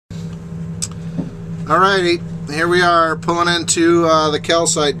Alrighty, here we are pulling into the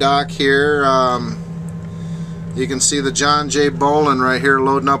calcite dock here. You can see the John J. Bolin right here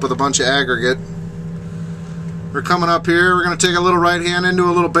loading up with a bunch of aggregate. We're coming up here, we're going to take a little right hand into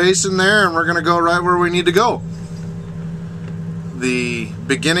a little basin there, and we're going to go right where we need to go. The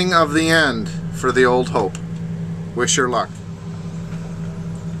beginning of the end for the Old Hope. Wish her luck.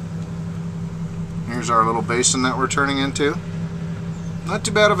 Here's our little basin that we're turning into. Not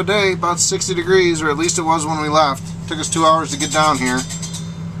too bad of a day, about 60 degrees, or at least it was when we left. Took us 2 hours to get down here.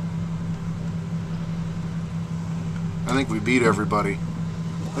 I think we beat everybody.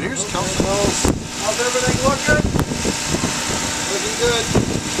 But here's Kelsey. How's everything looking? Looking good.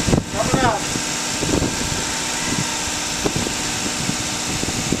 Coming up.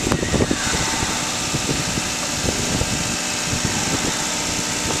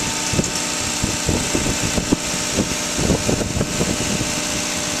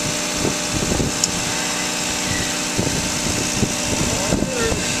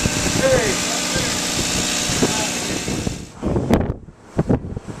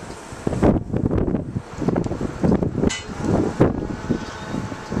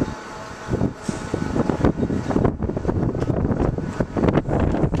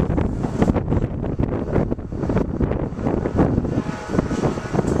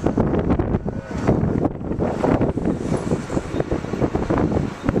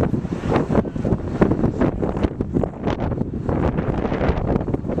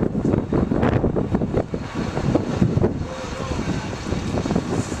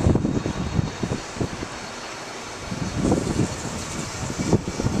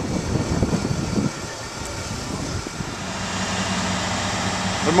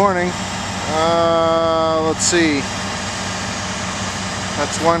 Good morning. Let's see.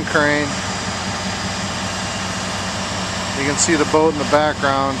 That's one crane. You can see the boat in the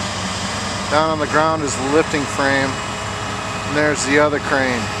background. Down on the ground is the lifting frame. And there's the other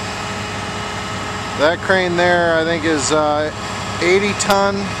crane. That crane there, I think, is 80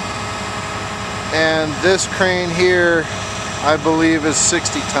 ton. And this crane here, I believe, is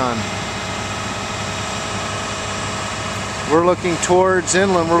 60 ton. We're looking towards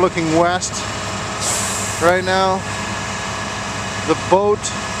inland. We're looking west right now. The boat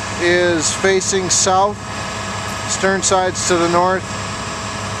is facing south, stern side's to the north.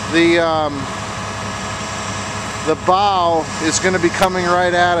 The bow is going to be coming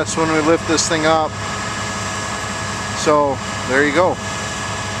right at us when we lift this thing up. So there you go.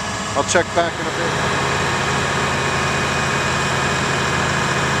 I'll check back in a bit.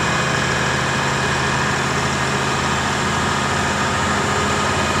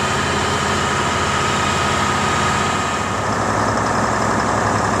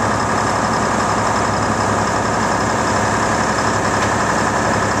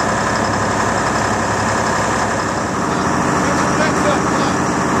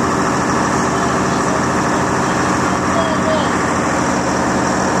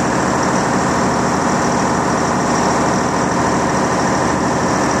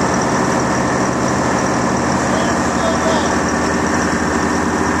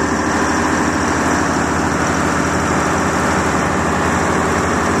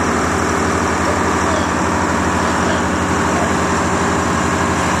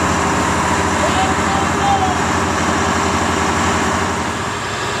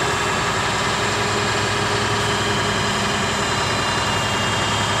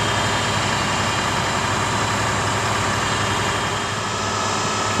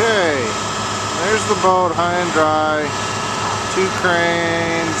 Okay, there's the boat high and dry, 2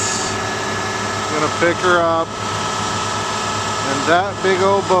 cranes, gonna pick her up, and that big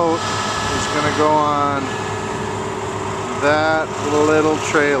old boat is gonna go on that little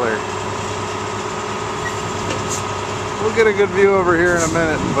trailer. We'll get a good view over here in a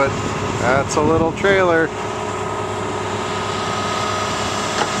minute, but that's a little trailer.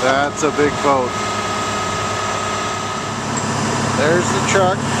 That's a big boat. There's the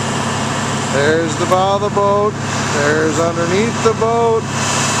truck, there's the bow of the boat, there's underneath the boat,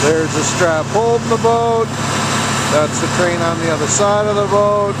 there's the strap holding the boat, that's the crane on the other side of the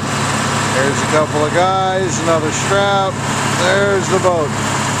boat, there's a couple of guys, another strap, there's the boat.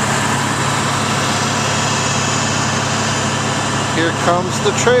 Here comes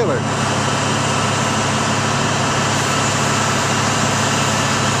the trailer.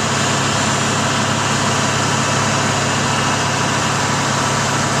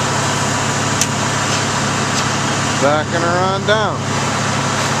 Backing her on down.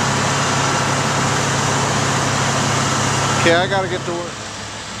 Okay, I gotta get to work.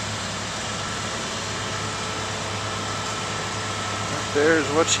 There's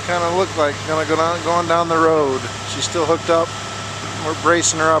what she kind of looked like going down the road. She's still hooked up. We're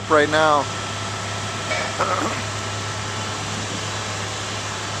bracing her up right now.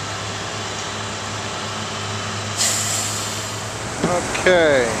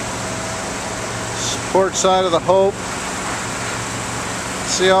 Okay. Support side of the Hope.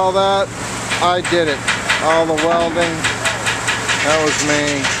 See all that? I did it. All the welding. That was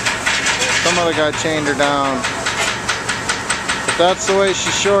me. Some other guy chained her down. But that's the way she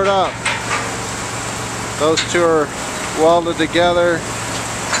shored up. Those two are welded together.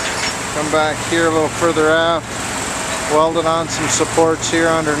 Come back here a little further aft. Welded on some supports here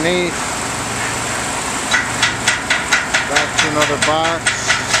underneath. Back to another box.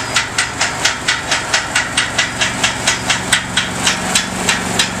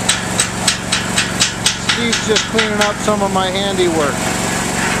 Steve's just cleaning up some of my handiwork.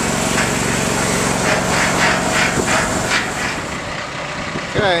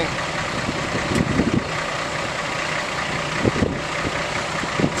 Okay.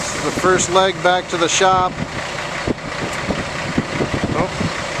 This is the first leg back to the shop. Oh,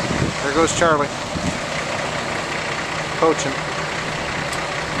 there goes Charlie. Coaching.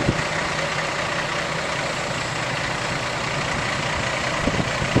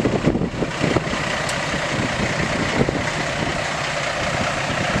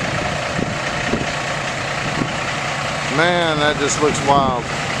 Man, that just looks wild.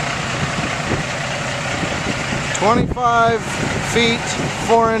 25 feet,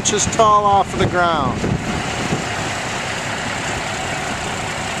 4 inches tall off of the ground.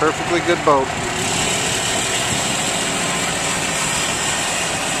 Perfectly good boat.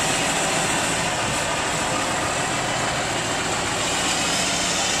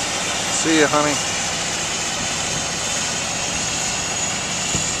 See ya, honey.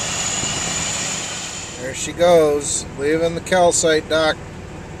 There she goes, leaving the calcite dock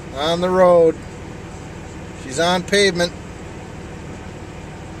on the road. She's on pavement.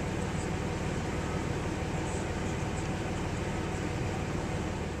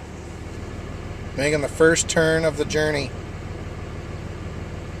 Making the first turn of the journey.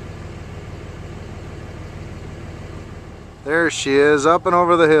 There she is, up and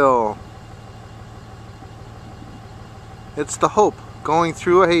over the hill. It's the Hope going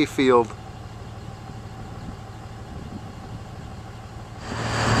through a hayfield.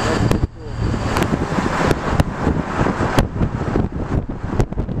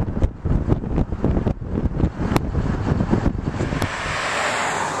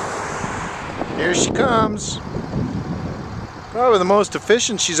 Here she comes. Probably the most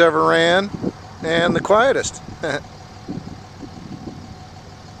efficient she's ever ran, and the quietest.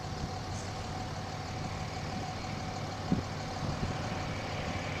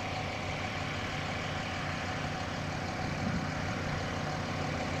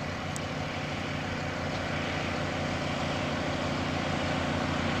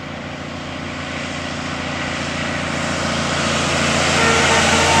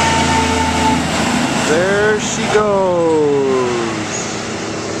 There she goes.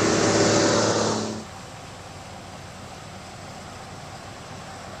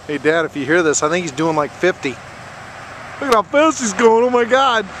 Hey Dad, if you hear this, I think he's doing like 50. Look at how fast he's going, oh my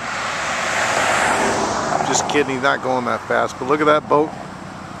God. I'm just kidding, he's not going that fast, but look at that boat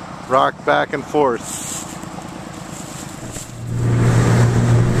rock back and forth.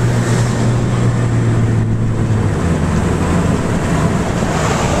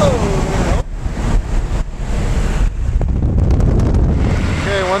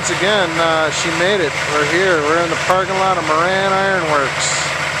 Once again, she made it. We're here. We're in the parking lot of Moran Iron Works.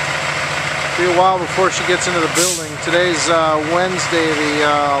 Be a while before she gets into the building. Today's Wednesday, the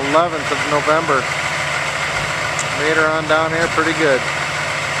 11th of November. Made her on down here pretty good.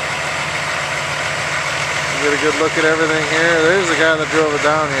 Get a good look at everything here. There's the guy that drove it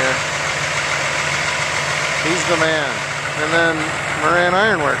down here. He's the man. And then Moran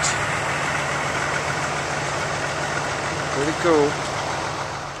Iron Works. Pretty cool.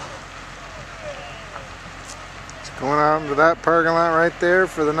 Going out into that parking lot right there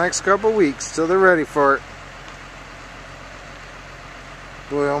for the next couple weeks till they're ready for it.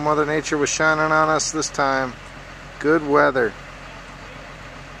 Boy, old Mother Nature was shining on us this time. Good weather.